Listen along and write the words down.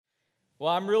Well,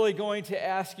 I'm really going to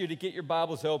ask you to get your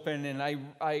Bibles open, and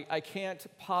I can't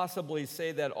possibly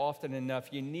say that often enough.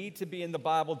 You need to be in the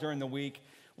Bible during the week.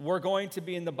 We're going to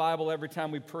be in the Bible every time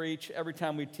we preach, every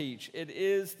time we teach. It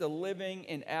is the living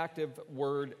and active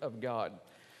Word of God.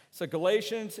 So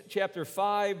Galatians chapter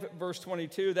 5, verse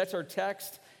 22, that's our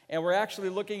text, and we're actually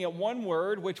looking at one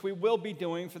word, which we will be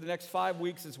doing for the next 5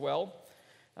 weeks as well.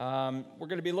 We're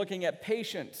going to be looking at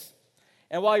patience.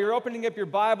 And while you're opening up your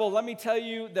Bible, let me tell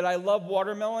you that I love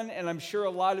watermelon, and I'm sure a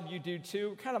lot of you do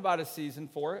too. Kind of out of season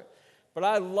for it, but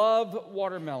I love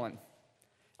watermelon.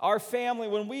 Our family,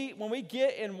 when we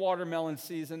get in watermelon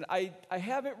season, I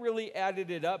haven't really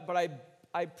added it up, but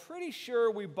I'm pretty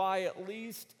sure we buy at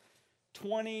least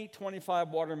 20,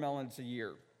 25 watermelons a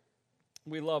year.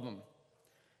 We love them.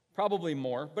 Probably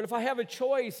more. But if I have a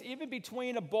choice, even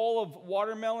between a bowl of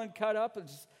watermelon cut up,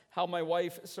 it's how my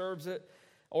wife serves it,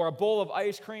 or a bowl of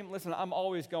ice cream, listen, I'm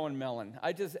always going melon.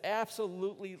 I just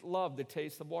absolutely love the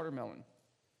taste of watermelon.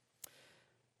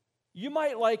 You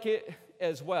might like it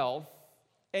as well,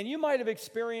 and you might have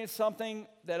experienced something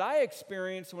that I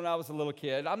experienced when I was a little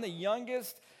kid. I'm the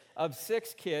youngest of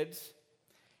 6 kids,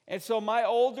 and so my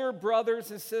older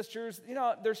brothers and sisters,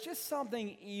 there's just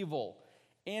something evil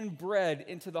inbred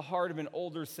into the heart of an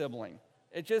older sibling.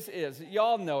 It just is.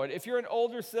 Y'all know it. If you're an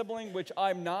older sibling, which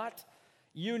I'm not,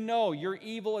 you know you're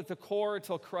evil at the core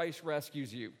until Christ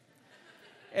rescues you.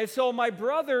 And so my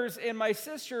brothers and my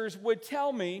sisters would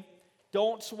tell me,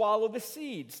 don't swallow the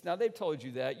seeds. Now, they've told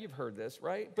you that. You've heard this,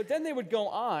 right? But then they would go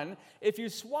on, if you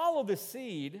swallow the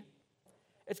seed,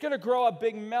 it's going to grow a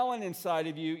big melon inside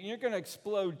of you, and you're going to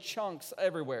explode chunks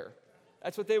everywhere.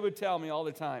 That's what they would tell me all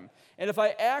the time. And if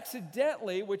I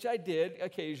accidentally, which I did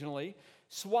occasionally,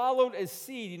 swallowed a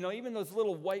seed, even those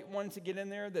little white ones that get in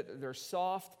there, that they're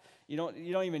soft, you don't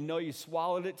even know you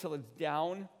swallowed it till it's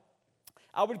down.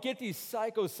 I would get these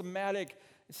psychosomatic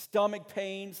stomach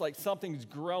pains, like something's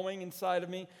growing inside of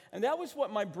me. And that was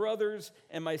what my brothers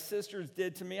and my sisters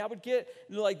did to me. I would get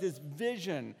like this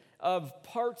vision of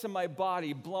parts of my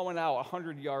body blowing out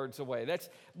 100 yards away. That's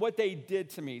what they did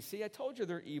to me. See, I told you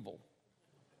they're evil.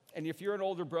 And if you're an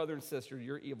older brother and sister,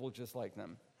 you're evil just like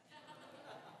them.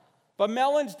 But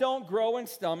melons don't grow in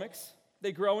stomachs.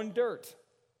 They grow in dirt,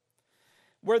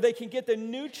 where they can get the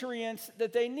nutrients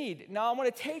that they need. Now, I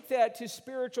want to take that to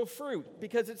spiritual fruit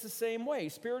because it's the same way.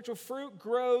 Spiritual fruit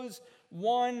grows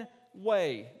one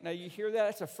way. Now, you hear that?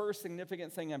 That's the first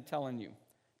significant thing I'm telling you.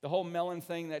 The whole melon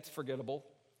thing, that's forgettable.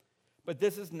 But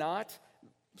this is not.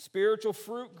 Spiritual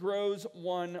fruit grows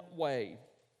one way.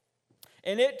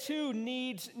 And it, too,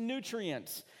 needs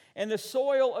nutrients. And the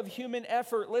soil of human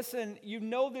effort, listen, you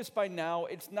know this by now,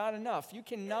 it's not enough. You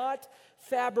cannot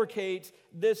fabricate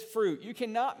this fruit. You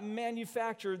cannot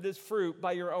manufacture this fruit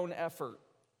by your own effort.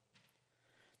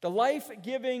 The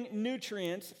life-giving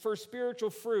nutrients for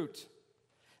spiritual fruit,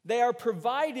 they are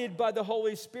provided by the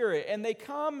Holy Spirit, and they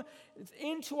come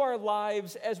into our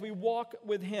lives as we walk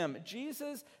with Him.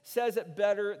 Jesus says it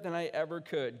better than I ever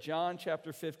could. John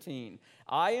chapter 15,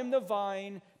 I am the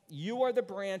vine, you are the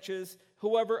branches.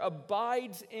 Whoever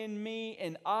abides in me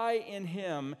and I in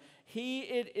him, he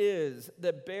it is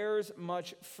that bears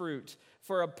much fruit.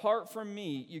 For apart from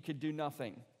me, you could do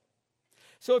nothing.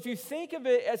 So if you think of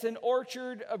it as an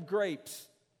orchard of grapes,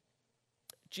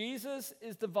 Jesus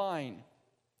is the vine.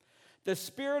 The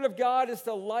Spirit of God is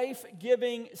the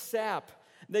life-giving sap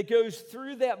that goes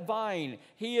through that vine.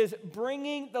 He is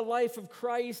bringing the life of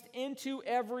Christ into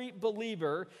every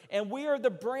believer, and we are the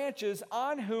branches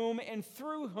on whom and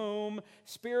through whom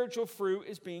spiritual fruit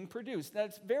is being produced. Now,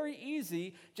 it's very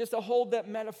easy just to hold that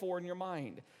metaphor in your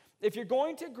mind. If you're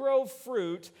going to grow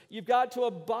fruit, you've got to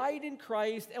abide in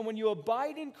Christ, and when you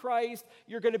abide in Christ,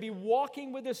 you're going to be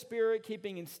walking with the Spirit,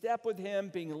 keeping in step with Him,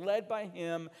 being led by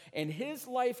Him, and His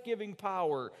life-giving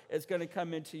power is going to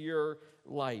come into your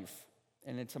life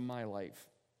and into my life.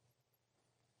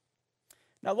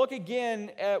 Now look again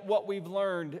at what we've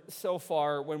learned so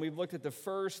far when we've looked at the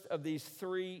first of these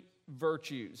 3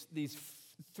 virtues, these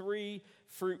 3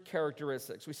 fruit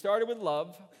characteristics. We started with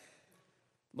love.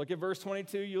 Look at verse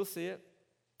 22, you'll see it.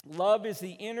 Love is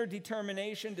the inner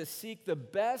determination to seek the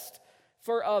best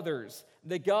for others,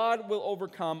 that God will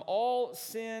overcome all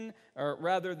sin, or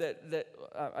rather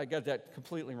I got that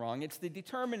completely wrong. It's the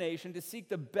determination to seek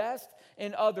the best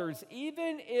in others,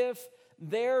 even if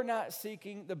they're not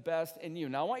seeking the best in you.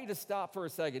 Now, I want you to stop for a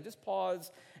second. Just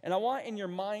pause, and I want in your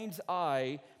mind's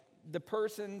eye the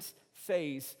person's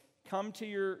face come to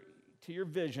your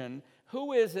vision.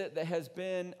 Who is it that has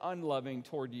been unloving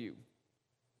toward you?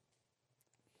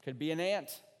 Could be an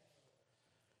aunt.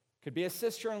 Could be a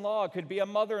sister-in-law, it could be a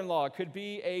mother-in-law, it could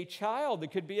be a child,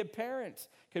 it could be a parent,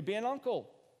 it could be an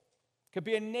uncle, it could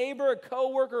be a neighbor, a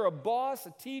coworker, a boss,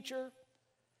 a teacher.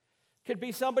 It could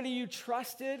be somebody you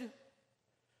trusted,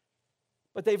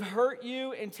 but they've hurt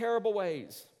you in terrible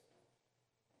ways.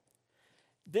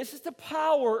 This is the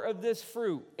power of this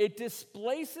fruit. It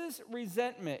displaces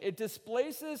resentment. It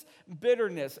displaces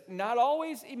bitterness. Not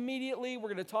always immediately.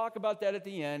 We're going to talk about that at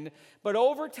the end. But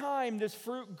over time, this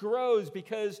fruit grows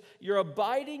because you're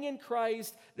abiding in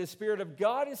Christ. The Spirit of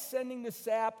God is sending the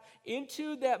sap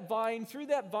into that vine, through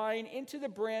that vine, into the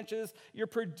branches. You're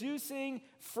producing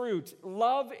fruit.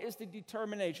 Love is the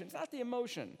determination. It's not the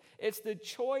emotion. It's the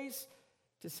choice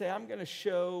to say, I'm going to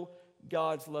show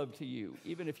God's love to you,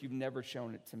 even if you've never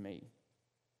shown it to me.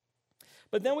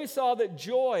 But then we saw that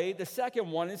joy, the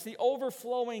second one, is the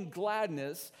overflowing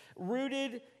gladness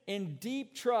rooted in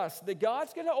deep trust that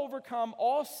God's going to overcome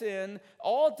all sin,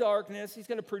 all darkness. He's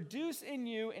going to produce in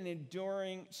you an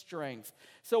enduring strength.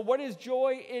 So what is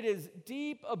joy? It is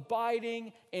deep,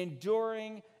 abiding,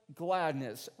 enduring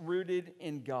gladness rooted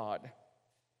in God.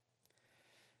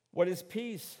 What is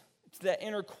peace? It's that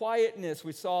inner quietness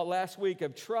we saw last week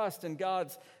of trust in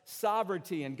God's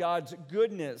sovereignty and God's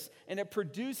goodness. And it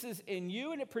produces in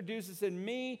you and it produces in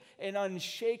me an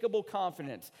unshakable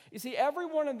confidence. You see, every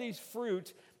one of these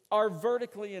fruit are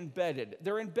vertically embedded.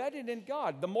 They're embedded in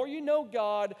God. The more you know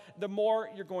God, the more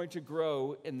you're going to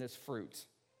grow in this fruit.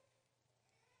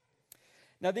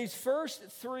 Now, these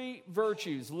first three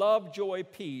virtues, love, joy,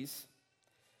 peace,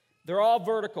 they're all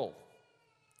vertical.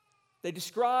 They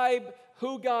describe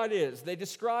who God is. They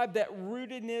describe that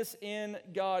rootedness in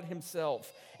God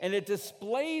himself. And it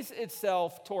displays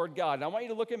itself toward God. Now, I want you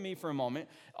to look at me for a moment.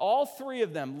 All three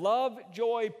of them, love,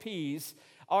 joy, peace,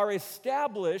 are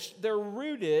established, they're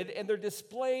rooted, and they're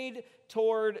displayed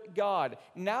toward God.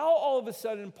 Now, all of a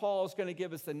sudden, Paul is going to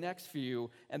give us the next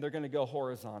few, and they're going to go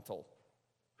horizontal.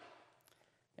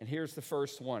 And here's the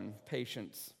first one,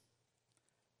 patience.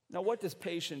 Now, what does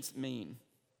patience mean?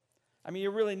 I mean,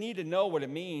 you really need to know what it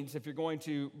means if you're going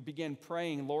to begin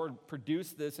praying, Lord,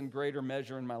 produce this in greater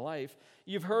measure in my life.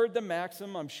 You've heard the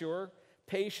maxim, I'm sure,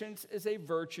 patience is a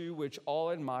virtue which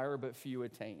all admire but few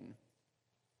attain.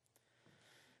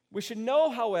 We should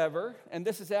know, however, and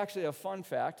this is actually a fun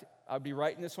fact, I'd be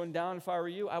writing this one down if I were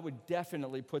you. I would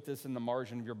definitely put this in the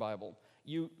margin of your Bible.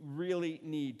 You really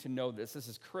need to know this. This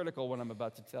is critical what I'm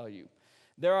about to tell you.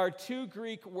 There are two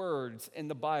Greek words in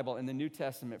the Bible, in the New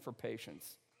Testament, for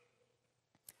patience.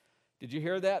 Did you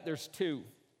hear that? There's two.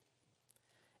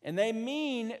 And they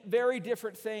mean very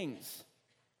different things.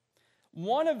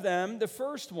 One of them, the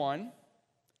first one,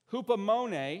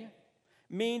 hupomone,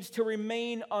 means to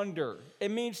remain under.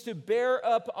 It means to bear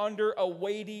up under a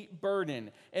weighty burden.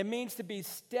 It means to be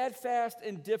steadfast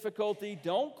in difficulty.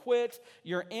 Don't quit.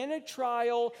 You're in a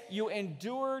trial. You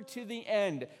endure to the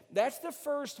end. That's the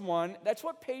first one. That's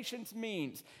what patience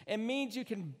means. It means you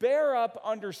can bear up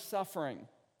under suffering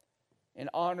and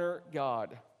honor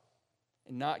God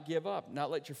and not give up,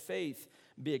 not let your faith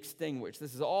be extinguished.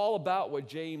 This is all about what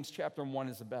James chapter 1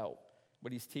 is about,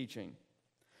 what he's teaching.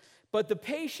 But the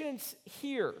patience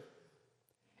here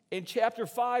in chapter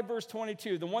 5, verse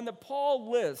 22, the one that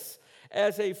Paul lists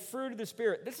as a fruit of the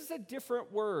Spirit, this is a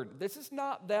different word. This is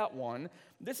not that one.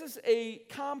 This is a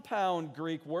compound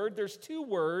Greek word. There's two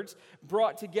words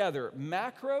brought together,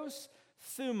 makros,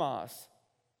 thumos.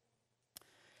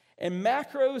 And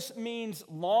makros means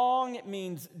long, it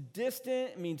means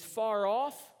distant, it means far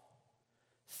off.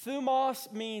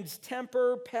 Thumos means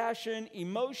temper, passion,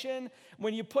 emotion.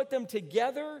 When you put them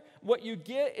together, what you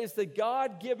get is the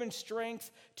God-given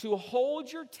strength to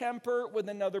hold your temper with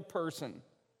another person,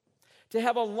 to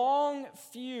have a long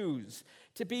fuse,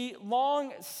 to be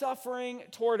long-suffering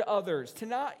toward others, to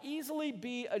not easily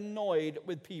be annoyed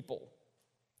with people.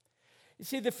 You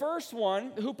see, the first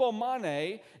one,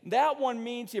 hupomone, that one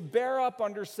means you bear up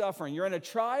under suffering. You're in a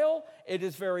trial. It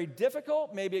is very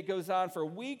difficult. Maybe it goes on for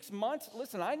weeks, months.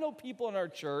 Listen, I know people in our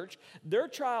church, their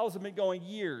trials have been going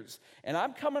years. And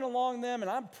I'm coming along them and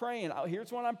I'm praying.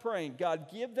 Here's what I'm praying. God,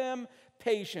 give them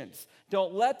patience.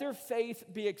 Don't let their faith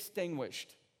be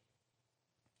extinguished.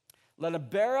 Let them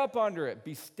bear up under it.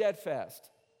 Be steadfast.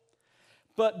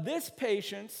 But this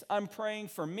patience, I'm praying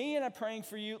for me and I'm praying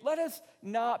for you. Let us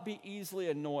not be easily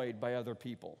annoyed by other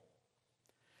people.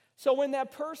 So when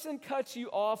that person cuts you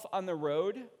off on the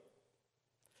road,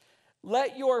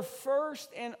 let your first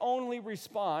and only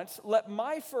response, let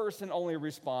my first and only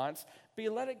response be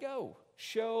let it go.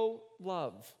 Show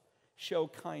love. Show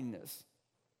kindness.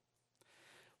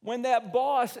 When that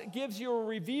boss gives you a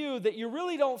review that you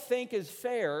really don't think is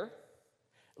fair,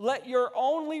 Let your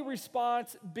only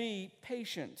response be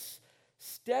patience,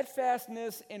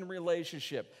 steadfastness in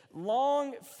relationship,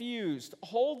 long fused,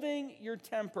 holding your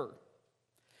temper.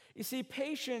 You see,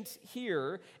 patience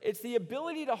here, it's the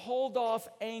ability to hold off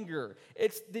anger.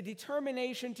 It's the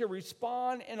determination to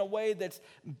respond in a way that's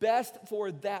best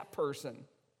for that person.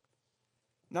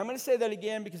 Now, I'm going to say that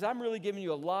again because I'm really giving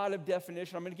you a lot of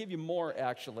definition. I'm going to give you more,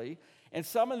 actually. And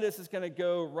some of this is going to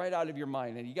go right out of your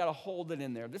mind, and you got to hold it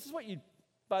in there. This is what you,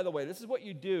 by the way, this is what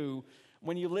you do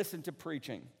when you listen to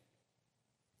preaching.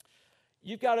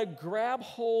 You've got to grab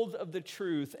hold of the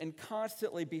truth and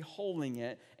constantly be holding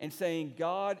it and saying,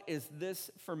 God, is this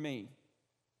for me?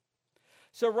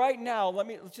 So right now,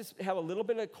 let's just have a little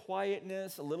bit of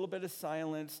quietness, a little bit of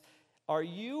silence. Are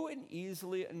you an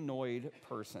easily annoyed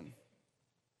person?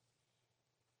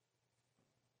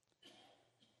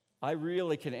 I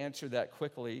really can answer that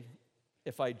quickly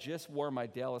if I just wore my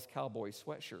Dallas Cowboys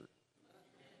sweatshirt.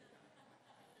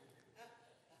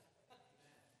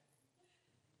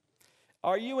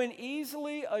 Are you an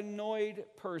easily annoyed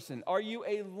person? Are you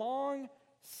a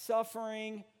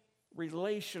long-suffering,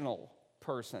 relational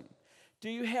person? Do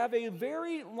you have a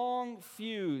very long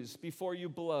fuse before you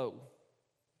blow?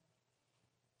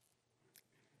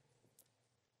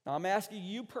 Now, I'm asking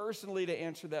you personally to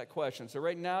answer that question. So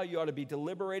right now, you ought to be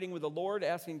deliberating with the Lord,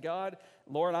 asking God,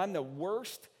 Lord, I'm the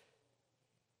worst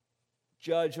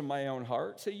judge of my own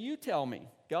heart. So you tell me,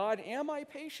 God, am I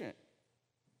patient?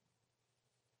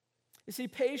 You see,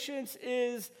 patience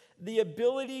is the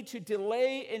ability to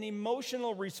delay an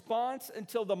emotional response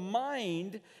until the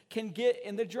mind can get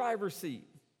in the driver's seat.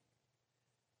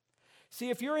 See,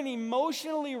 if you're an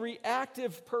emotionally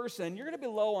reactive person, you're going to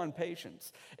be low on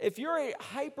patience. If you're a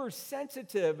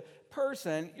hypersensitive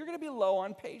person, you're going to be low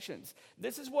on patience.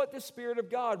 This is what the Spirit of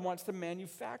God wants to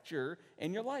manufacture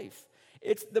in your life.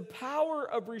 It's the power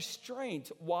of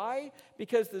restraint. Why?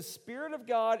 Because the Spirit of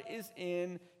God is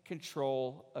in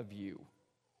control of you.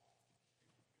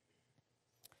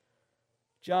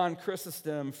 John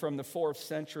Chrysostom from the 4th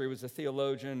century was a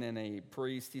theologian and a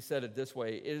priest. He said it this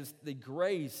way: it is the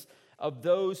grace of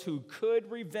those who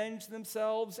could revenge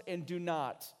themselves and do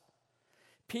not.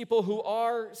 People who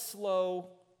are slow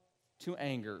to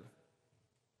anger.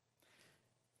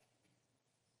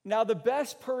 Now, the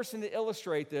best person to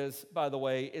illustrate this, by the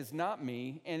way, is not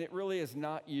me, and it really is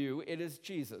not you. It is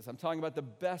Jesus. I'm talking about the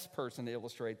best person to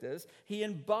illustrate this. He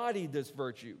embodied this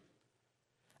virtue.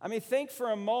 I mean, think for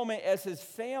a moment as his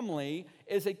family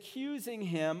is accusing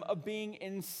him of being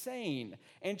insane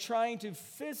and trying to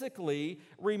physically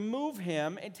remove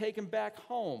him and take him back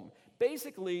home,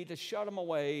 basically to shut him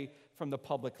away from the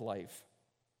public life.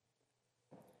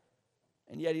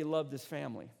 And yet he loved his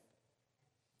family.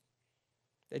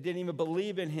 They didn't even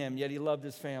believe in him, yet he loved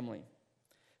his family.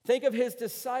 Think of his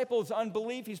disciples'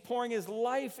 unbelief. He's pouring his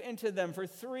life into them for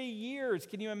 3 years.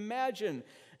 Can you imagine?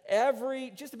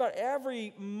 Just about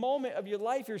every moment of your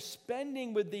life you're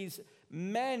spending with these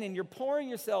men, and you're pouring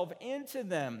yourself into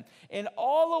them. And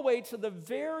all the way to the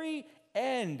very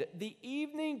end, the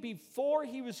evening before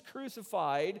he was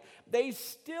crucified, they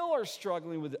still are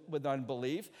struggling with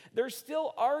unbelief. They're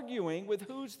still arguing with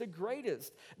who's the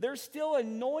greatest. They're still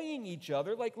annoying each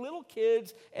other like little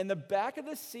kids in the back of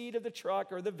the seat of the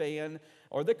truck or the van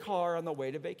or the car on the way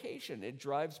to vacation. It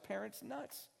drives parents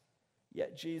nuts.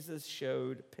 Yet Jesus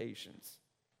showed patience.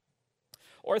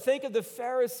 Or think of the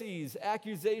Pharisees'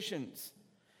 accusations.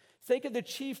 Think of the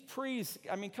chief priests.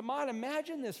 I mean, come on,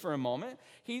 imagine this for a moment.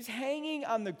 He's hanging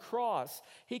on the cross.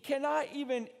 He cannot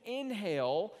even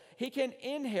inhale. He can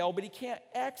inhale, but he can't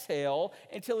exhale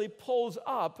until he pulls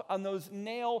up on those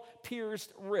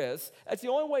nail-pierced wrists. That's the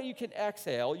only way you can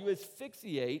exhale. You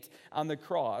asphyxiate on the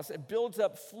cross. It builds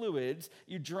up fluids.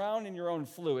 You drown in your own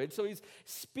fluid. So he's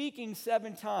speaking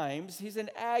 7 times. He's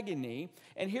in agony.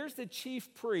 And here's the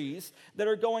chief priests that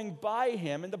are going by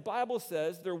him. And the Bible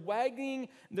says they're wagging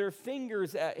their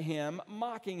fingers at him,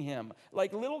 mocking him,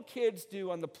 like little kids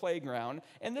do on the playground.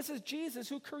 And this is Jesus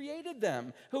who created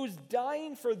them, who's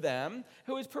dying for them,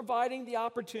 who is providing the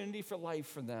opportunity for life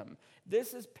for them.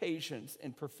 This is patience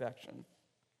in perfection.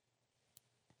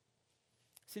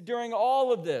 See, during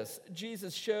all of this,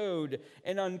 Jesus showed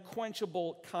an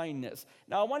unquenchable kindness.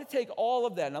 Now, I want to take all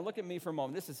of that. Now, look at me for a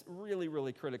moment. This is really,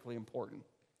 really critically important.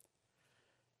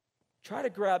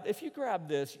 If you grab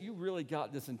this, you really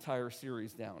got this entire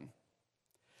series down.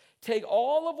 Take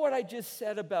all of what I just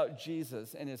said about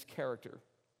Jesus and his character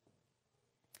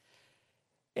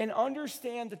and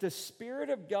understand that the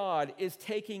Spirit of God is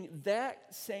taking that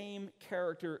same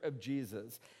character of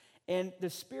Jesus And the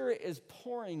Spirit is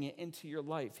pouring it into your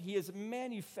life. He is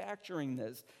manufacturing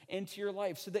this into your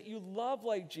life so that you love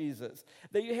like Jesus,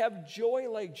 that you have joy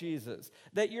like Jesus,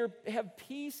 that you have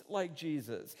peace like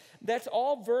Jesus. That's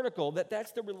all vertical,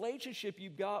 that's the relationship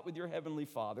you've got with your Heavenly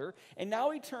Father. And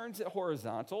now he turns it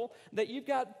horizontal, that you've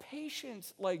got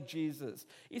patience like Jesus.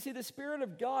 You see, the Spirit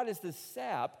of God is the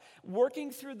sap working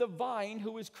through the vine,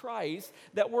 who is Christ,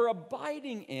 that we're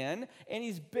abiding in, and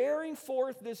he's bearing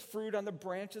forth this fruit on the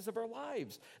branches of our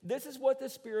lives. This is what the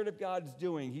Spirit of God is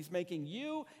doing. He's making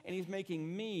you and he's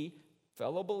making me,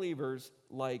 fellow believers,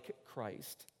 like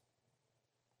Christ.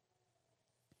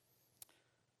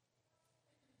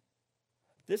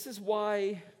 This is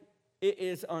why it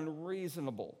is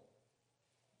unreasonable.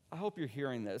 I hope you're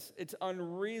hearing this. It's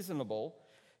unreasonable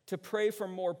to pray for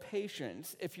more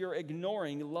patience if you're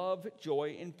ignoring love,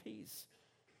 joy, and peace.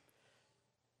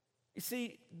 You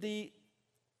see, the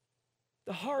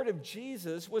heart of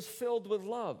Jesus was filled with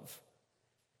love.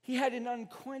 He had an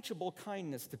unquenchable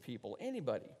kindness to people,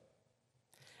 anybody.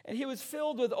 And he was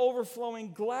filled with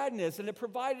overflowing gladness, and it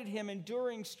provided him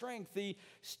enduring strength.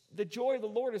 The joy of the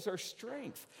Lord is our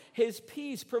strength. His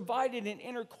peace provided an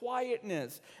inner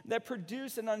quietness that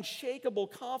produced an unshakable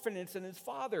confidence in his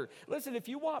Father. Listen, if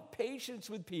you want patience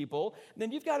with people,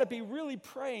 then you've got to be really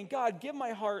praying, God, give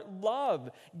my heart love,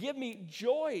 give me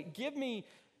joy, give me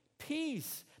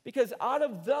peace, because out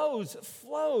of those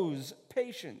flows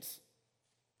patience.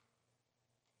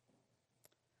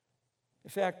 In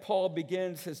fact, Paul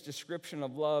begins his description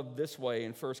of love this way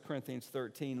in 1 Corinthians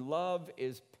 13. Love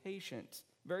is patient.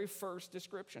 Very first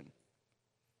description.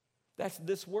 That's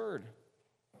this word.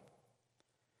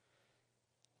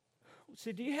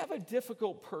 So, do you have a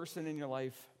difficult person in your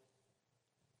life?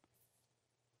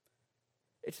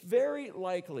 It's very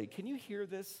likely, can you hear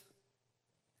this?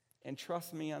 And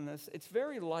trust me on this. It's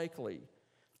very likely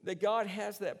that God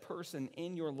has that person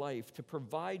in your life to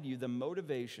provide you the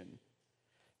motivation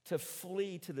to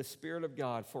flee to the Spirit of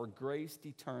God for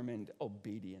grace-determined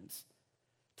obedience,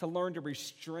 to learn to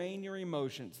restrain your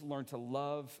emotions, learn to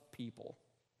love people.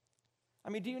 I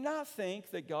mean, do you not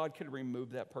think that God could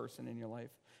remove that person in your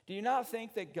life? Do you not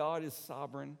think that God is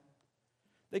sovereign?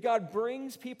 That God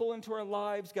brings people into our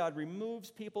lives, God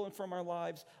removes people from our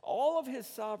lives. All of his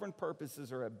sovereign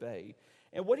purposes are at bay.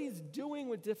 And what he's doing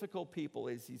with difficult people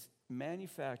is he's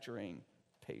manufacturing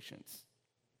patience.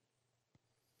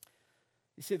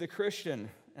 You see, the Christian,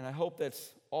 and I hope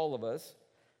that's all of us,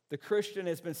 the Christian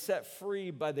has been set free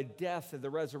by the death and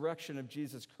the resurrection of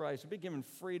Jesus Christ. We've been given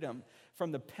freedom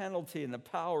from the penalty and the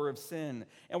power of sin.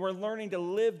 And we're learning to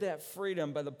live that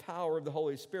freedom by the power of the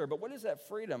Holy Spirit. But what is that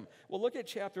freedom? Well, look at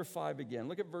chapter 5 again.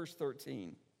 Look at verse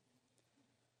 13.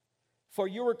 For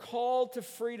you were called to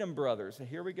freedom, brothers. And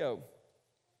here we go.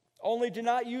 Only do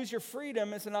not use your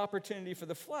freedom as an opportunity for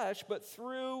the flesh, but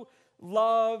through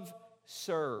love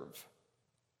serve.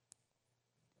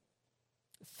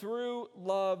 Through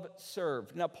love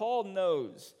serve. Now, Paul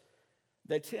knows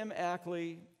that Tim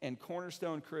Ackley and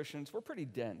Cornerstone Christians, we're pretty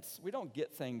dense. We don't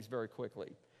get things very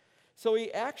quickly. So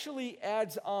he actually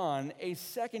adds on a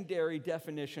secondary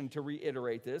definition to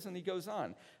reiterate this, and he goes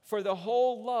on. For the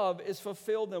whole love is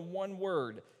fulfilled in one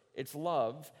word. It's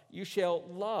love. You shall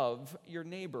love your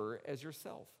neighbor as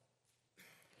yourself.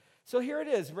 So here it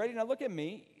is. Ready? Now look at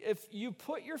me. If you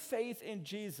put your faith in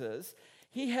Jesus,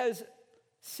 he has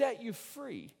set you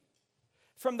free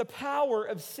from the power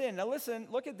of sin. Now listen,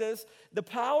 look at this. The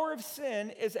power of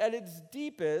sin is at its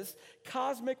deepest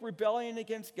cosmic rebellion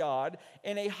against God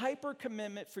and a hyper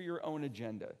commitment for your own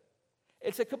agenda.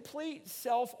 It's a complete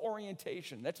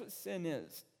self-orientation. That's what sin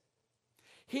is.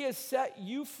 He has set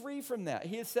you free from that.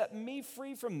 He has set me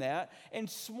free from that and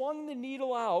swung the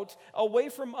needle out away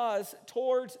from us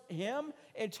towards him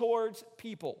and towards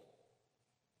people.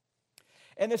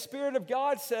 And the Spirit of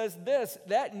God says this,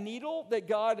 that needle that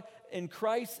God in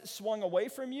Christ swung away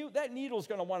from you, that needle is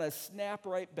going to want to snap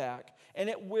right back. And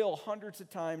it will hundreds of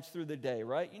times through the day,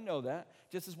 right? You know that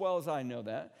just as well as I know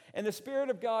that. And the Spirit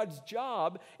of God's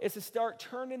job is to start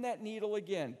turning that needle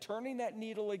again, turning that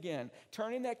needle again,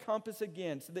 turning that compass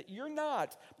again, so that you're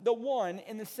not the one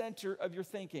in the center of your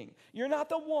thinking. You're not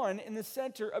the one in the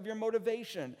center of your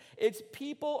motivation. It's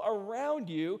people around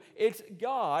you. It's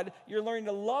God. You're learning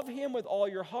to love him with all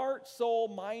your heart, soul,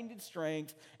 mind, and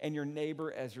strength, and your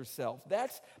neighbor as yourself.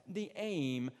 That's the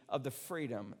aim of the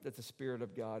freedom that the Spirit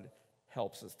of God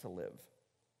helps us to live.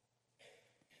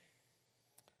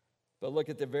 But look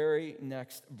at the very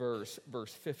next verse,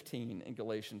 verse 15 in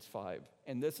Galatians 5.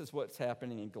 And this is what's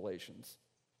happening in Galatians.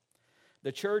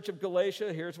 The church of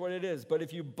Galatia, here's what it is. But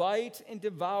if you bite and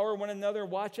devour one another,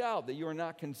 watch out that you are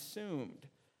not consumed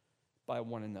by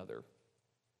one another.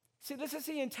 See, this is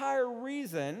the entire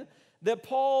reason that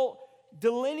Paul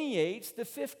delineates the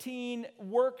 15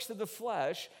 works of the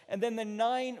flesh and then the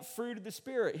 9 fruit of the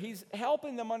Spirit. He's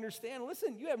helping them understand,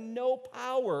 listen, you have no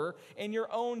power in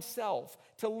your own self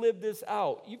to live this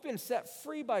out. You've been set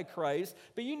free by Christ,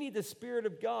 but you need the Spirit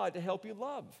of God to help you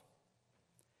love.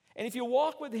 And if you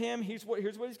walk with him, here's what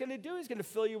he's going to do. He's going to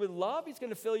fill you with love. He's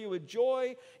going to fill you with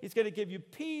joy. He's going to give you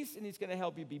peace, and he's going to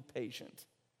help you be patient.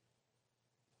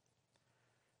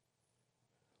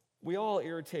 We all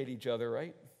irritate each other,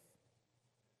 right?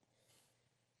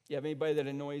 You have anybody that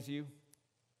annoys you?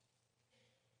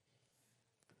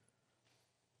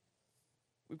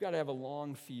 We've got to have a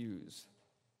long fuse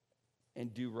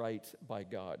and do right by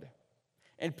God.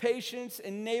 And patience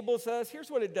enables us, here's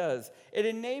what it does. It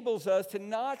enables us to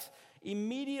not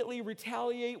immediately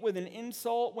retaliate with an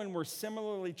insult when we're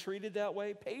similarly treated that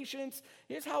way. Patience,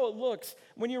 here's how it looks.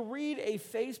 When you read a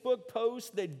Facebook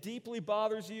post that deeply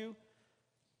bothers you,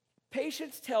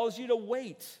 patience tells you to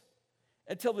wait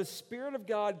until the Spirit of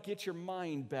God gets your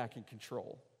mind back in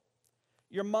control,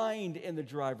 your mind in the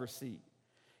driver's seat,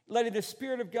 letting the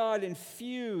Spirit of God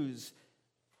infuse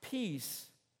peace.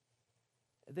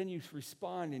 Then you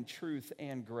respond in truth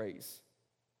and grace.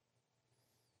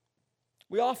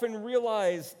 We often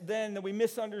realize then that we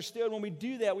misunderstood. When we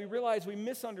do that, we realize we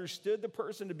misunderstood the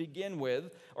person to begin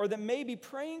with, or that maybe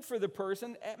praying for the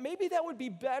person, maybe that would be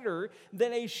better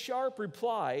than a sharp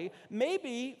reply,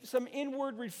 maybe some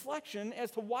inward reflection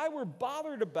as to why we're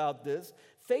bothered about this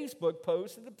Facebook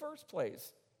post in the first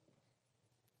place.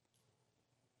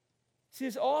 See,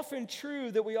 it's often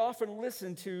true that we often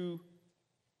listen to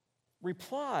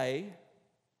reply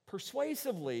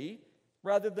persuasively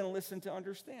rather than listen to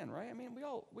understand, right? I mean,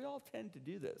 we all tend to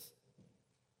do this.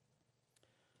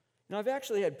 Now, I've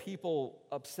actually had people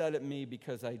upset at me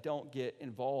because I don't get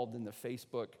involved in the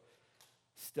Facebook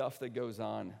stuff that goes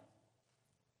on.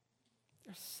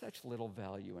 There's such little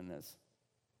value in this.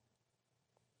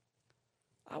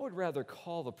 I would rather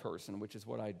call the person, which is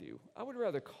what I do. I would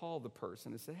rather call the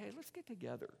person and say, hey, let's get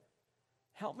together.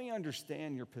 Help me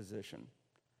understand your position.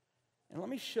 And let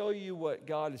me show you what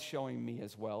God is showing me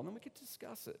as well, and then we can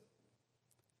discuss it.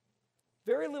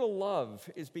 Very little love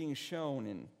is being shown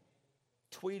in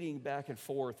tweeting back and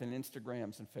forth in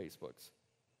Instagrams and Facebooks.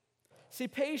 See,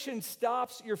 patience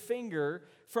stops your finger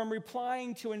from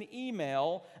replying to an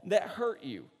email that hurt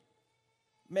you.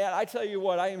 Man, I tell you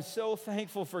what, I am so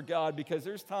thankful for God because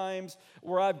there's times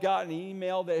where I've gotten an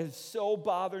email that has so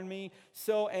bothered me,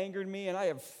 so angered me, and I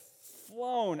have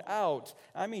flown out.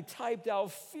 I mean, typed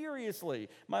out furiously.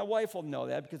 My wife will know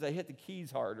that because I hit the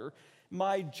keys harder.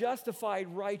 My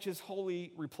justified, righteous,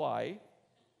 holy reply.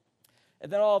 And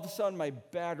then all of a sudden, my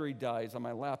battery dies on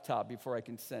my laptop before I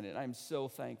can send it. I'm so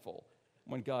thankful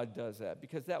when God does that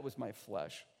because that was my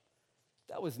flesh.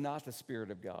 That was not the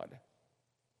Spirit of God.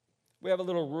 We have a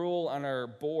little rule on our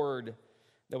board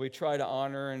that we try to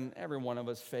honor, and every one of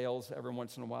us fails every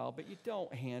once in a while, but you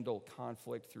don't handle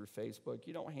conflict through Facebook.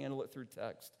 You don't handle it through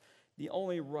text. The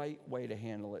only right way to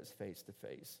handle it is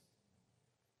face-to-face.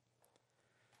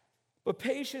 But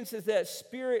patience is that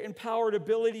Spirit-empowered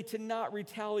ability to not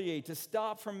retaliate, to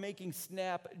stop from making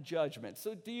snap judgments.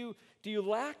 So do you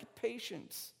lack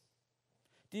patience?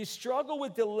 Do you struggle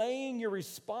with delaying your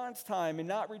response time and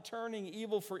not returning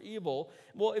evil for evil?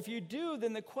 Well, if you do,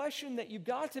 then the question that you've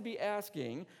got to be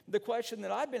asking, the question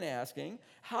that I've been asking,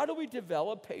 how do we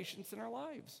develop patience in our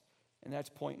lives? And that's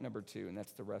point number 2, and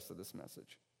that's the rest of this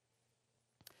message.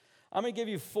 I'm going to give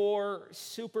you 4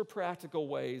 super practical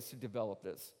ways to develop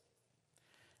this.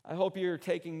 I hope you're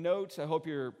taking notes. I hope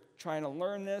you're trying to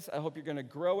learn this. I hope you're going to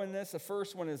grow in this. The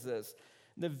first one is this.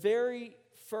 The very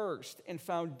first and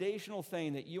foundational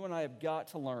thing that you and I have got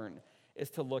to learn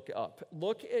is to look up.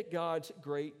 Look at God's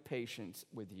great patience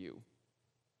with you.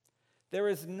 There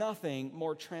is nothing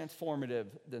more transformative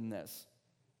than this.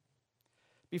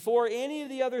 Before any of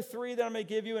the other 3 that I'm going to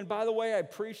give you, and by the way, I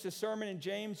preached a sermon in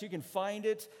James. You can find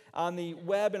it on the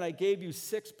web, and I gave you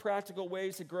 6 practical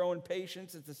ways to grow in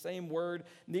patience. It's the same word.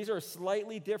 These are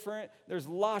slightly different. There's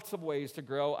lots of ways to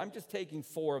grow. I'm just taking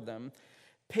 4 of them.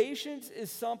 Patience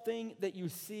is something that you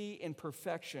see in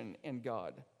perfection in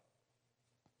God.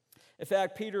 In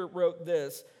fact, Peter wrote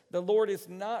this, "The Lord is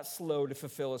not slow to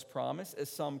fulfill his promise, as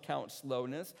some count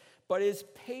slowness, but is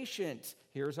patient."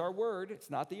 Here's our word. It's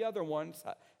not the other one.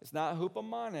 It's not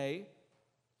hupomone,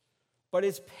 but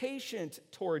is patient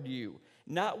toward you,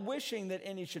 not wishing that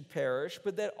any should perish,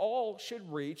 but that all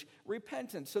should reach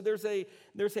repentance. So there's a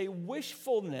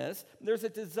wishfulness, there's a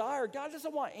desire. God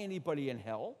doesn't want anybody in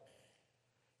hell.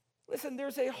 Listen,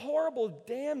 there's a horrible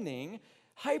damning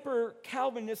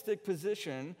hyper-Calvinistic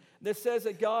position that says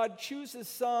that God chooses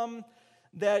some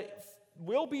that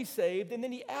will be saved, and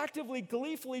then he actively,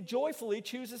 gleefully, joyfully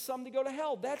chooses some to go to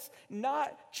hell. That's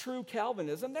not true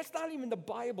Calvinism. That's not even the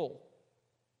Bible.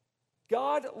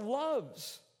 God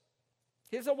loves.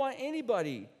 He doesn't want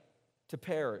anybody to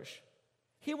perish.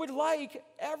 He would like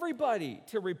everybody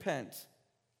to repent.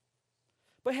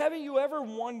 But haven't you ever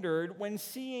wondered, when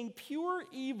seeing pure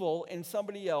evil in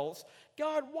somebody else,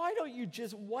 God, why don't you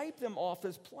just wipe them off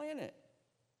this planet?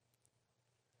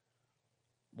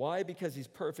 Why? Because he's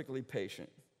perfectly patient.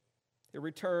 He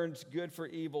returns good for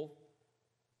evil,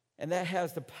 and that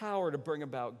has the power to bring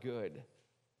about good.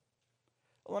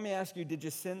 Well, let me ask you, did you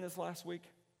sin this last week?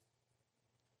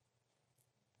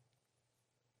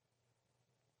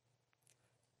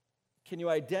 Can you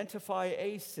identify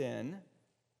a sin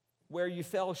where you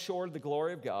fell short of the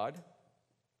glory of God,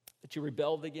 that you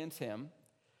rebelled against him?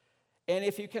 And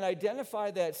if you can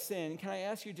identify that sin, can I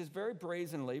ask you just very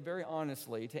brazenly, very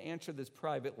honestly, to answer this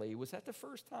privately, was that the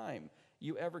first time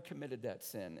you ever committed that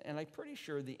sin? And I'm pretty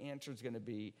sure the answer is going to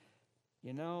be,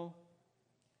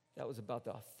 that was about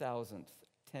the 10,000th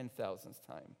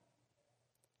time.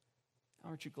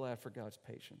 Aren't you glad for God's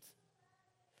patience?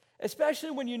 Especially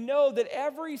when you know that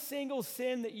every single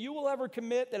sin that you will ever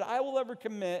commit, that I will ever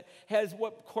commit, has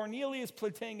what Cornelius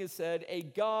Plantinga said, a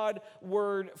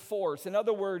God-word force. In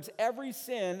other words, every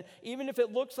sin, even if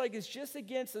it looks like it's just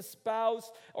against a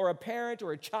spouse or a parent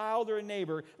or a child or a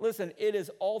neighbor, listen, it is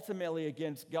ultimately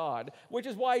against God, which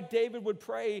is why David would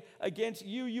pray, against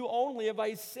you only have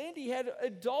I sinned. He had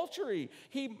adultery.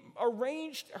 He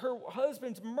arranged her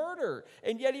husband's murder,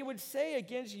 and yet he would say,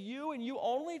 against you and you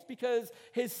only. It's because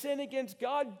his sin against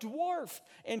God dwarfed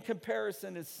in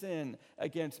comparison to sin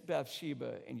against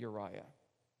Bathsheba and Uriah.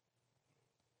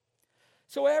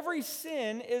 So every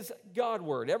sin is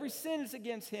Godward. Every sin is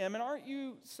against him. And aren't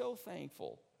you so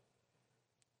thankful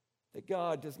that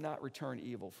God does not return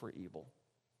evil for evil?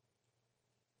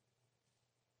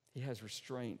 He has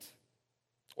restraint.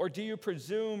 Or do you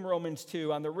presume, Romans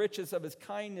 2, on the riches of his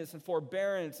kindness and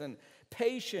forbearance and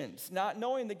patience, not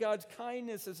knowing that God's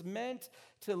kindness is meant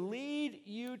to lead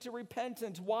you to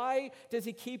repentance? Why does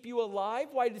he keep you alive?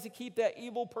 Why does he keep that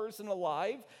evil person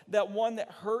alive, that one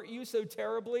that hurt you so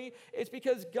terribly? It's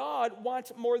because God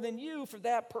wants more than you for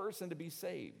that person to be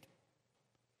saved.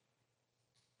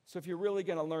 So if you're really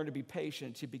going to learn to be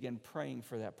patient, you begin praying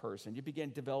for that person. You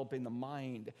begin developing the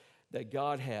mind that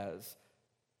God has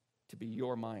to be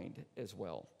your mind as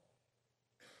well.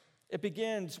 It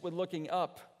begins with looking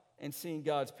up and seeing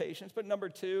God's patience. But number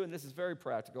two, and this is very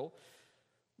practical,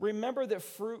 remember that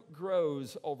fruit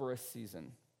grows over a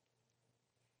season.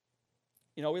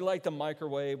 We like the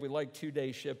microwave. We like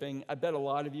 2-day shipping. I bet a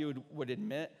lot of you would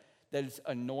admit that it's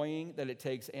annoying that it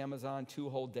takes Amazon 2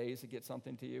 whole days to get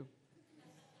something to you.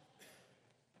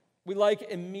 We like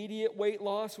immediate weight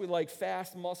loss. We like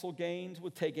fast muscle gains.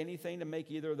 We'll take anything to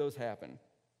make either of those happen.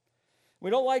 We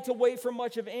don't like to wait for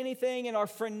much of anything, and our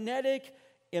frenetic,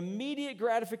 immediate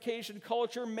gratification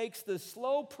culture makes the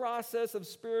slow process of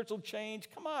spiritual change,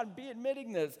 come on, be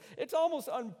admitting this, it's almost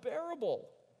unbearable.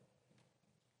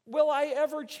 Will I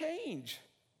ever change?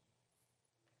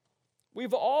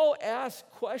 We've all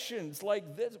asked questions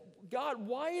like this: God,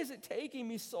 why is it taking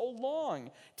me so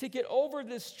long to get over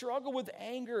this struggle with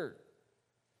anger?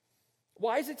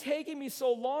 Why is it taking me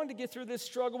so long to get through this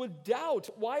struggle with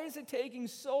doubt? Why is it taking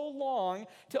so long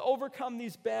to overcome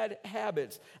these bad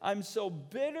habits? I'm so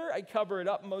bitter, I cover it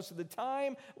up most of the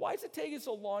time. Why is it taking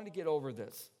so long to get over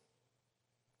this?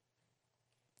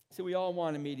 See, we all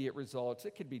want immediate results.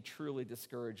 It could be truly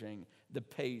discouraging, the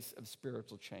pace of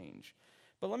spiritual change.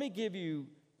 But let me give you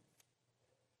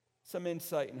some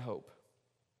insight and hope.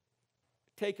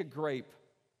 Take a grape,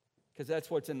 because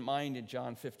that's what's in mind in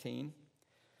John 15.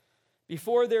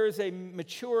 Before there is a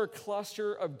mature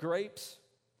cluster of grapes,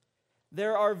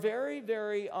 there are very,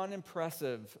 very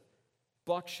unimpressive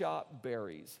buckshot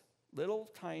berries, little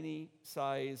tiny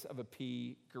size of a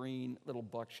pea, green little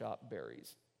buckshot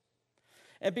berries.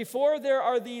 And before there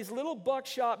are these little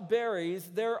buckshot berries,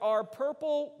 there are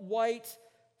purple, white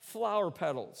flower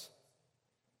petals.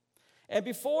 And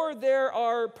before there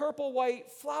are purple, white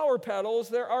flower petals,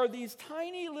 there are these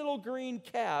tiny little green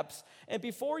caps. And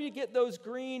before you get those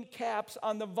green caps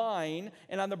on the vine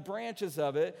and on the branches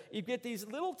of it, you get these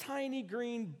little tiny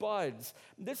green buds.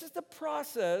 This is the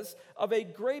process of a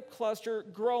grape cluster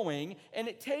growing, and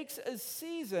it takes a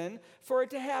season for it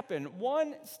to happen,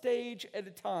 one stage at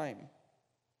a time.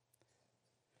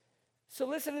 So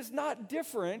listen, it's not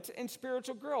different in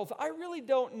spiritual growth. I really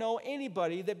don't know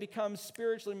anybody that becomes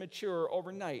spiritually mature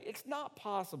overnight. It's not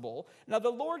possible. Now, the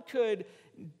Lord could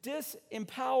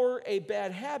disempower a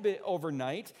bad habit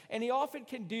overnight, and he often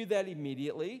can do that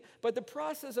immediately. But the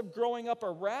process of growing up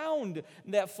around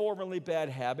that formerly bad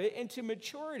habit into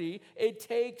maturity, it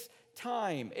takes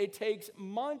time. It takes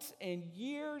months and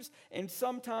years and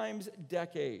sometimes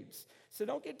decades. So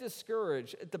don't get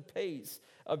discouraged at the pace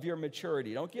of your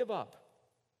maturity. Don't give up.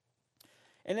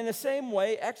 And in the same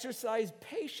way, exercise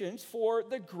patience for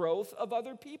the growth of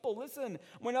other people. Listen,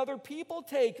 when other people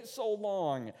take so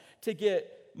long to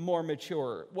get more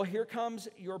mature, well, here comes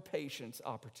your patience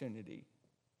opportunity,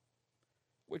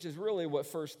 which is really what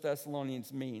 1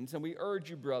 Thessalonians means. And we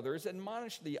urge you, brothers,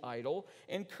 admonish the idle,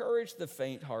 encourage the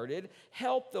faint-hearted,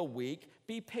 help the weak,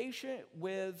 be patient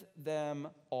with them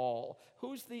all.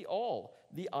 Who's the all?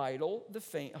 The idle, the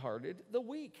faint-hearted, the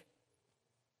weak.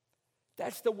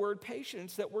 That's the word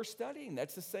patience that we're studying.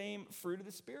 That's the same fruit of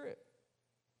the Spirit.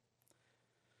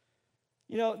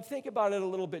 You know, think about it a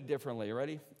little bit differently.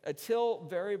 Ready? Until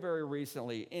very, very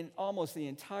recently, in almost the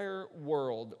entire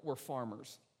world were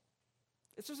farmers.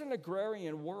 This was an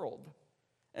agrarian world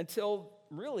until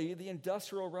really the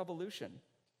Industrial Revolution.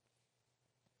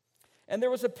 And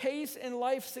there was a pace in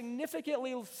life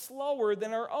significantly slower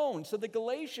than our own. So the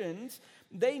Galatians,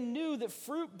 they knew that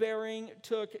fruit bearing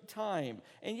took time.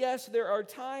 And yes, there are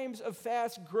times of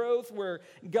fast growth where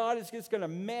God is just going to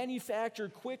manufacture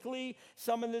quickly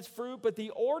some of this fruit. But the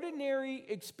ordinary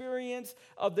experience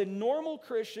of the normal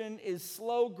Christian is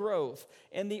slow growth.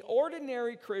 And the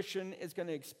ordinary Christian is going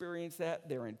to experience that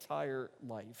their entire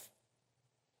life.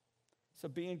 So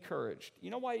be encouraged. You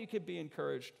know why you could be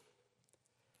encouraged?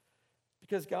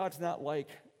 Because God's not like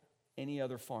any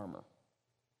other farmer.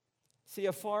 See,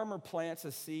 a farmer plants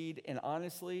a seed, and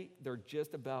honestly, they're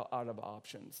just about out of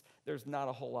options. There's not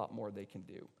a whole lot more they can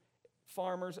do.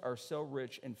 Farmers are so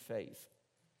rich in faith.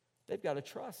 They've got to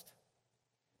trust.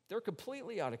 They're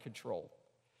completely out of control.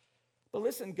 But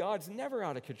listen, God's never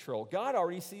out of control. God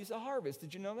already sees the harvest.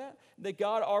 Did you know that? That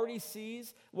God already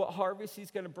sees what harvest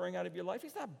he's going to bring out of your life.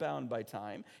 He's not bound by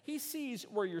time. He sees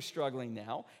where you're struggling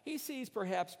now. He sees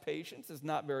perhaps patience is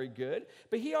not very good,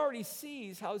 but he already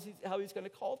sees how he's going to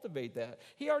cultivate that.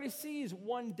 He already sees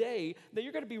one day that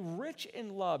you're going to be rich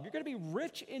in love. You're going to be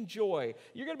rich in joy.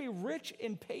 You're going to be rich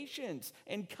in patience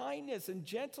and kindness and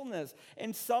gentleness.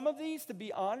 And some of these, to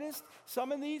be honest,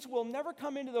 some of these will never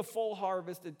come into the full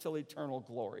harvest until eternity.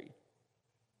 Glory.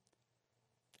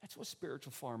 That's what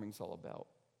spiritual farming is all about.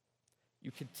 You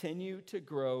continue to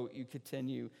grow. You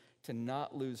continue to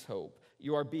not lose hope.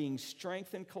 You are being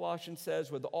strengthened, Colossians says,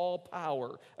 with all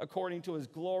power according to his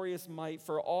glorious might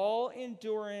for all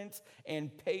endurance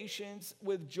and patience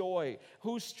with joy.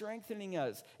 Who's strengthening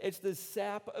us? It's the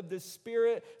sap of the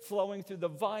Spirit flowing through the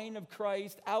vine of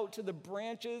Christ out to the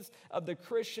branches of the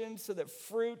Christians so that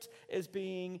fruit is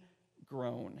being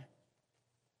grown.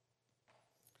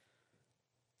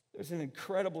 There's an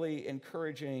incredibly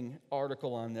encouraging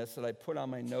article on this that I put on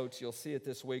my notes. You'll see it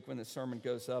this week when the sermon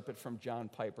goes up. It's from John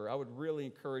Piper. I would really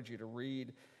encourage you to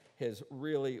read his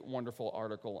really wonderful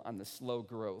article on the slow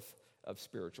growth of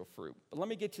spiritual fruit. But let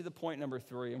me get to the point number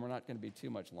 3, and we're not going to be too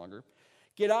much longer.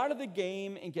 Get out of the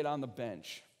game and get on the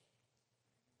bench.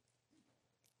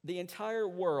 The entire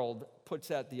world puts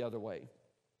that the other way.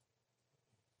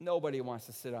 Nobody wants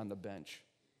to sit on the bench.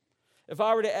 If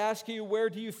I were to ask you, where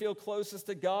do you feel closest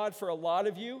to God for a lot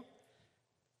of you?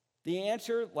 The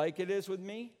answer, like it is with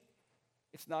me,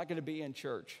 it's not going to be in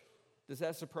church. Does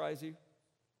that surprise you?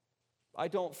 I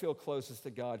don't feel closest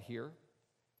to God here.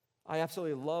 I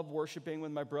absolutely love worshiping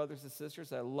with my brothers and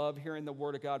sisters. I love hearing the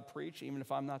Word of God preached, even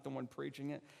if I'm not the one preaching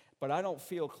it. But I don't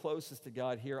feel closest to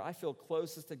God here. I feel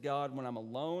closest to God when I'm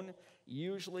alone,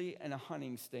 usually in a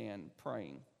hunting stand,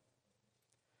 praying,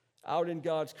 out in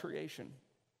God's creation.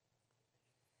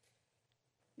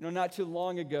 You know, not too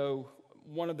long ago,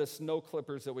 one of the snow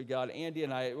clippers that we got, Andy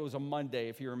and I, it was a Monday,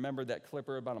 if you remember that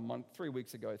clipper, about 3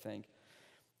 weeks ago, I think.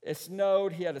 It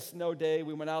snowed. He had a snow day.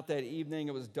 We went out that evening.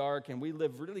 It was dark, and we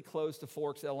live really close to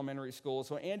Forks Elementary School.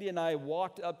 So Andy and I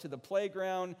walked up to the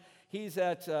playground. He's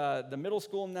at the middle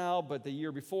school now, but the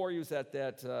year before he was at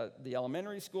the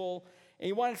elementary school. And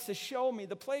he wanted to show me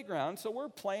the playground. So we're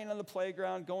playing on the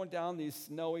playground, going down these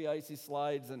snowy, icy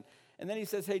slides. And then he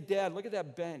says, "Hey, Dad, look at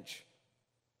that bench."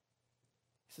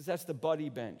 He says, "That's the buddy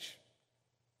bench."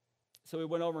 So we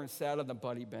went over and sat on the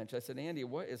buddy bench. I said, "Andy,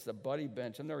 what is the buddy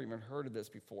bench? I've never even heard of this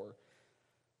before."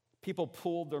 People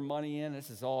pooled their money in. This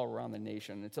is all around the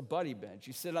nation. It's a buddy bench.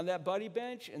 You sit on that buddy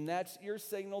bench, and that's your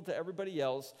signal to everybody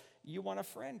else you want a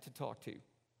friend to talk to.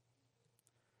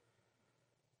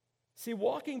 See,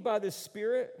 walking by the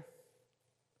Spirit,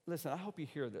 listen, I hope you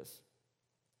hear this.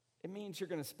 It means you're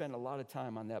going to spend a lot of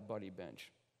time on that buddy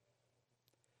bench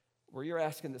where you're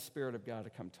asking the Spirit of God to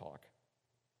come talk.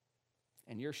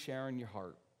 And you're sharing your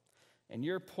heart. And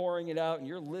you're pouring it out and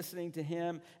you're listening to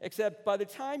him. Except by the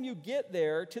time you get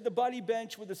there to the buddy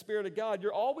bench with the Spirit of God,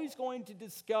 you're always going to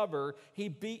discover he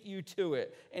beat you to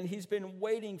it. And he's been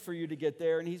waiting for you to get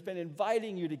there. And he's been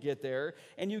inviting you to get there.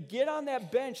 And you get on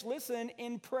that bench, listen,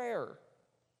 in prayer.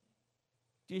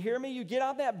 Do you hear me? You get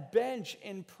on that bench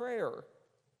in prayer.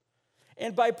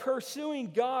 And by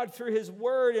pursuing God through his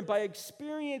word and by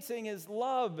experiencing his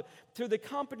love through the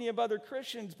company of other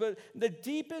Christians, but the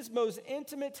deepest, most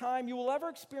intimate time you will ever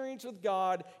experience with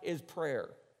God is prayer.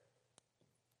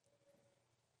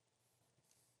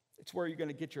 It's where you're going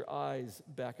to get your eyes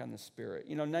back on the Spirit.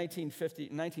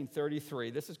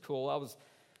 1933, this is cool.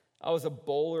 I was a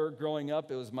bowler growing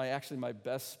up. It was actually my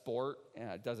best sport.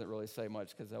 Yeah, it doesn't really say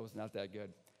much because I was not that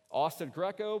good. Austin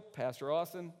Greco, Pastor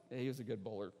Austin, he was a good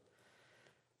bowler.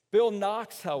 Bill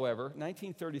Knox, however,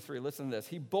 1933, listen to this.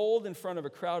 He bowled in front of a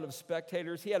crowd of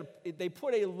spectators. They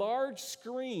put a large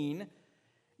screen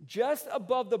just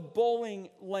above the bowling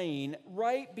lane,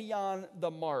 right beyond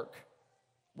the mark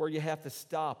where you have to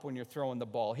stop when you're throwing the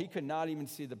ball. He could not even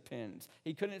see the pins.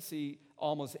 He couldn't see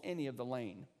almost any of the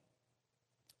lane.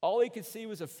 All he could see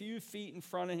was a few feet in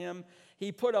front of him.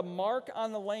 He put a mark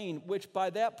on the lane, which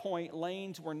by that point,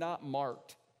 lanes were not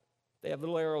marked. They have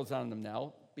little arrows on them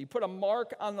now. He put a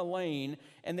mark on the lane,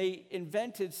 and they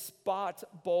invented spot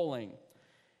bowling.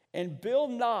 And Bill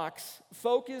Knox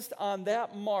focused on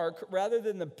that mark rather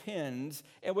than the pins,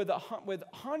 and with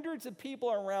hundreds of people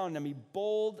around him, he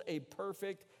bowled a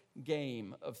perfect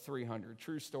game of 300.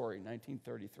 True story,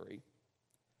 1933.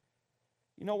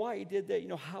 You know why he did that? You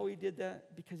know how he did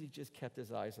that? Because he just kept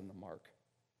his eyes on the mark.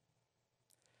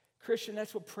 Christian,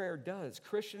 that's what prayer does.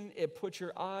 Christian, it puts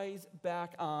your eyes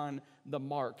back on the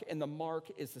mark, and the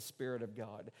mark is the Spirit of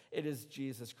God. It is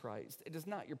Jesus Christ. It is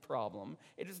not your problem.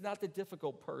 It is not the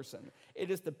difficult person.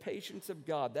 It is the patience of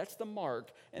God. That's the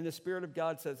mark, and the Spirit of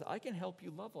God says, I can help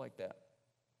you love like that.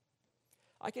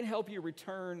 I can help you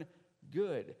return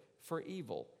good for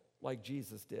evil like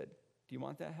Jesus did. Do you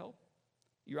want that help?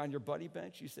 You're on your buddy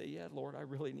bench. You say, yeah, Lord, I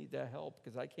really need that help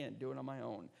because I can't do it on my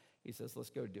own. He says, let's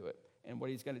go do it. And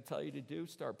what he's going to tell you to do,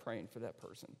 start praying for that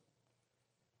person.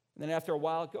 And then after a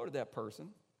while, go to that person,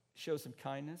 show some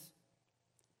kindness,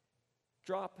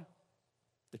 drop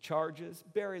the charges,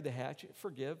 bury the hatchet,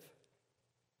 forgive.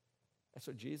 That's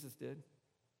what Jesus did.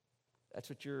 That's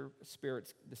what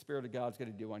the Spirit of God's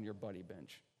going to do on your buddy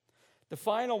bench. The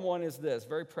final one is this,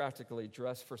 very practically,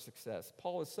 dress for success.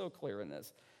 Paul is so clear in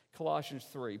this. Colossians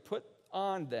 3, put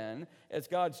on then, as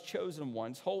God's chosen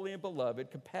ones, holy and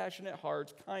beloved, compassionate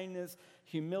hearts, kindness,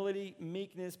 humility,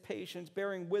 meekness, patience,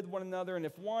 bearing with one another, and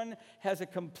if one has a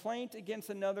complaint against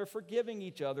another, forgiving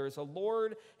each other. As the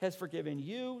Lord has forgiven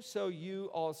you, so you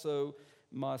also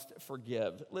must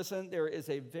forgive. Listen, there is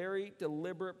a very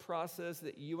deliberate process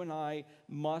that you and I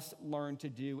must learn to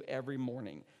do every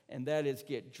morning, and that is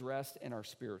get dressed in our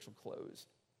spiritual clothes.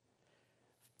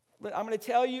 I'm going to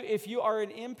tell you, if you are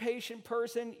an impatient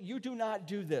person, you do not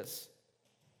do this.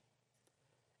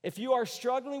 If you are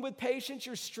struggling with patience,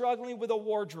 you're struggling with a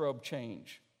wardrobe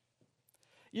change.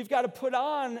 You've got to put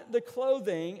on the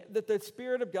clothing that the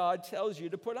Spirit of God tells you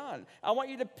to put on. I want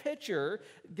you to picture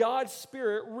God's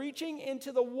Spirit reaching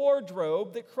into the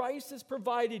wardrobe that Christ has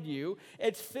provided you.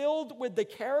 It's filled with the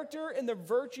character and the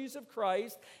virtues of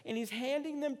Christ, and He's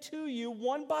handing them to you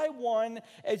one by one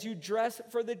as you dress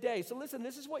for the day. So listen,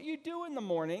 this is what you do in the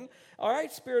morning. All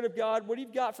right, Spirit of God, what do you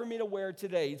got for me to wear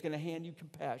today? He's going to hand you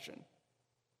compassion.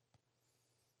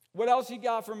 What else you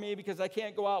got for me? Because I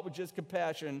can't go out with just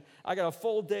compassion. I got a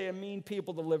full day of mean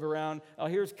people to live around. Oh,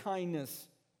 here's kindness.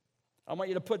 I want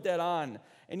you to put that on.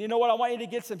 And you know what? I want you to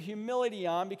get some humility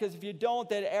on, because if you don't,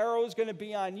 that arrow is going to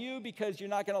be on you, because you're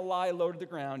not going to lie low to the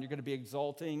ground. You're going to be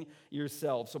exalting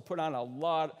yourself. So put on a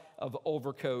lot of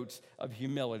overcoats of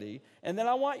humility. And then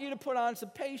I want you to put on some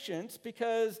patience,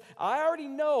 because I already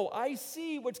know, I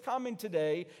see what's coming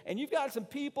today, and you've got some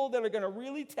people that are going to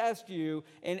really test you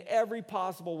in every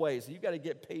possible way. So you've got to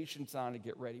get patience on to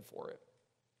get ready for it.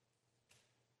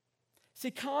 See,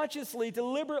 consciously,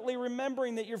 deliberately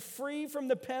remembering that you're free from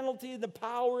the penalty and the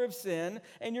power of sin,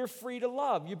 and you're free to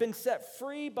love. You've been set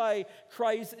free by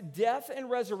Christ's death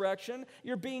and resurrection.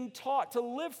 You're being taught to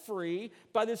live free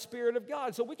by the Spirit of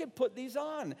God. So we can put these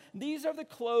on. These are the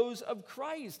clothes of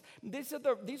Christ. These are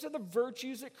the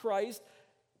virtues that Christ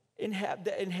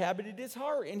that inhabited his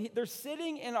heart. And they're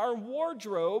sitting in our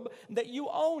wardrobe that you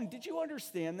own. Did you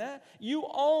understand that? You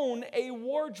own a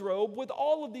wardrobe with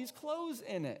all of these clothes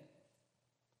in it.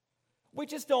 We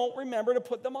just don't remember to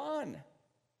put them on.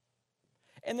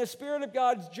 And the Spirit of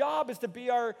God's job is to be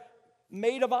our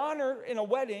maid of honor in a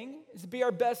wedding, is to be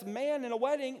our best man in a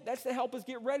wedding. That's to help us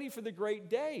get ready for the great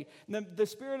day. And the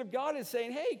Spirit of God is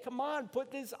saying, hey, come on, put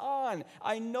this on.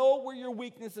 I know where your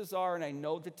weaknesses are, and I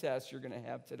know the test you're going to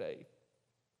have today.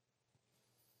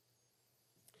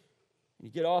 You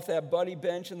get off that buddy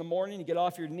bench in the morning, you get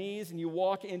off your knees, and you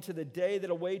walk into the day that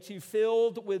awaits you,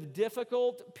 filled with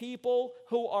difficult people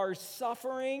who are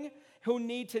suffering, who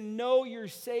need to know your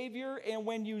Savior. And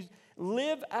when you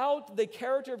live out the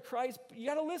character of Christ, you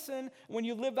got to listen. When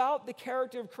you live out the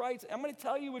character of Christ, I'm going to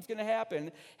tell you what's going to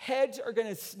happen. Heads are going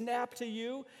to snap to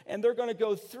you, and they're going to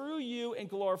go through you and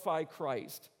glorify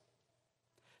Christ.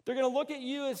 They're going to look at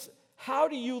you as, how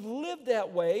do you live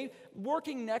that way,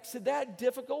 working next to that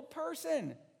difficult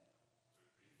person?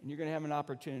 And you're going to have an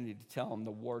opportunity to tell them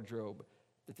the wardrobe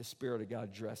that the Spirit of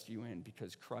God dressed you in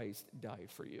because Christ died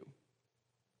for you.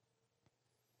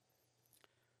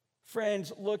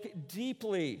 Friends, look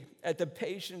deeply at the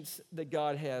patience that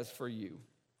God has for you.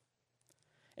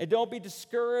 And don't be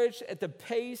discouraged at the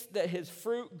pace that his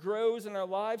fruit grows in our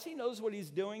lives. He knows what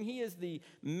he's doing. He is the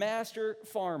master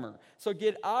farmer. So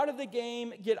get out of the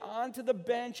game, get onto the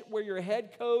bench where your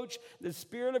head coach, the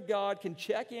Spirit of God, can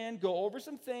check in, go over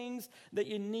some things that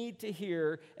you need to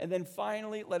hear, and then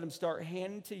finally let him start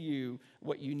handing to you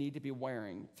what you need to be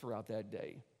wearing throughout that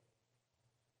day.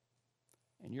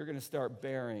 And you're going to start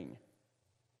bearing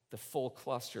the full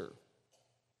cluster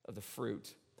of the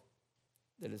fruit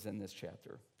that is in this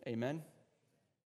chapter. Amen.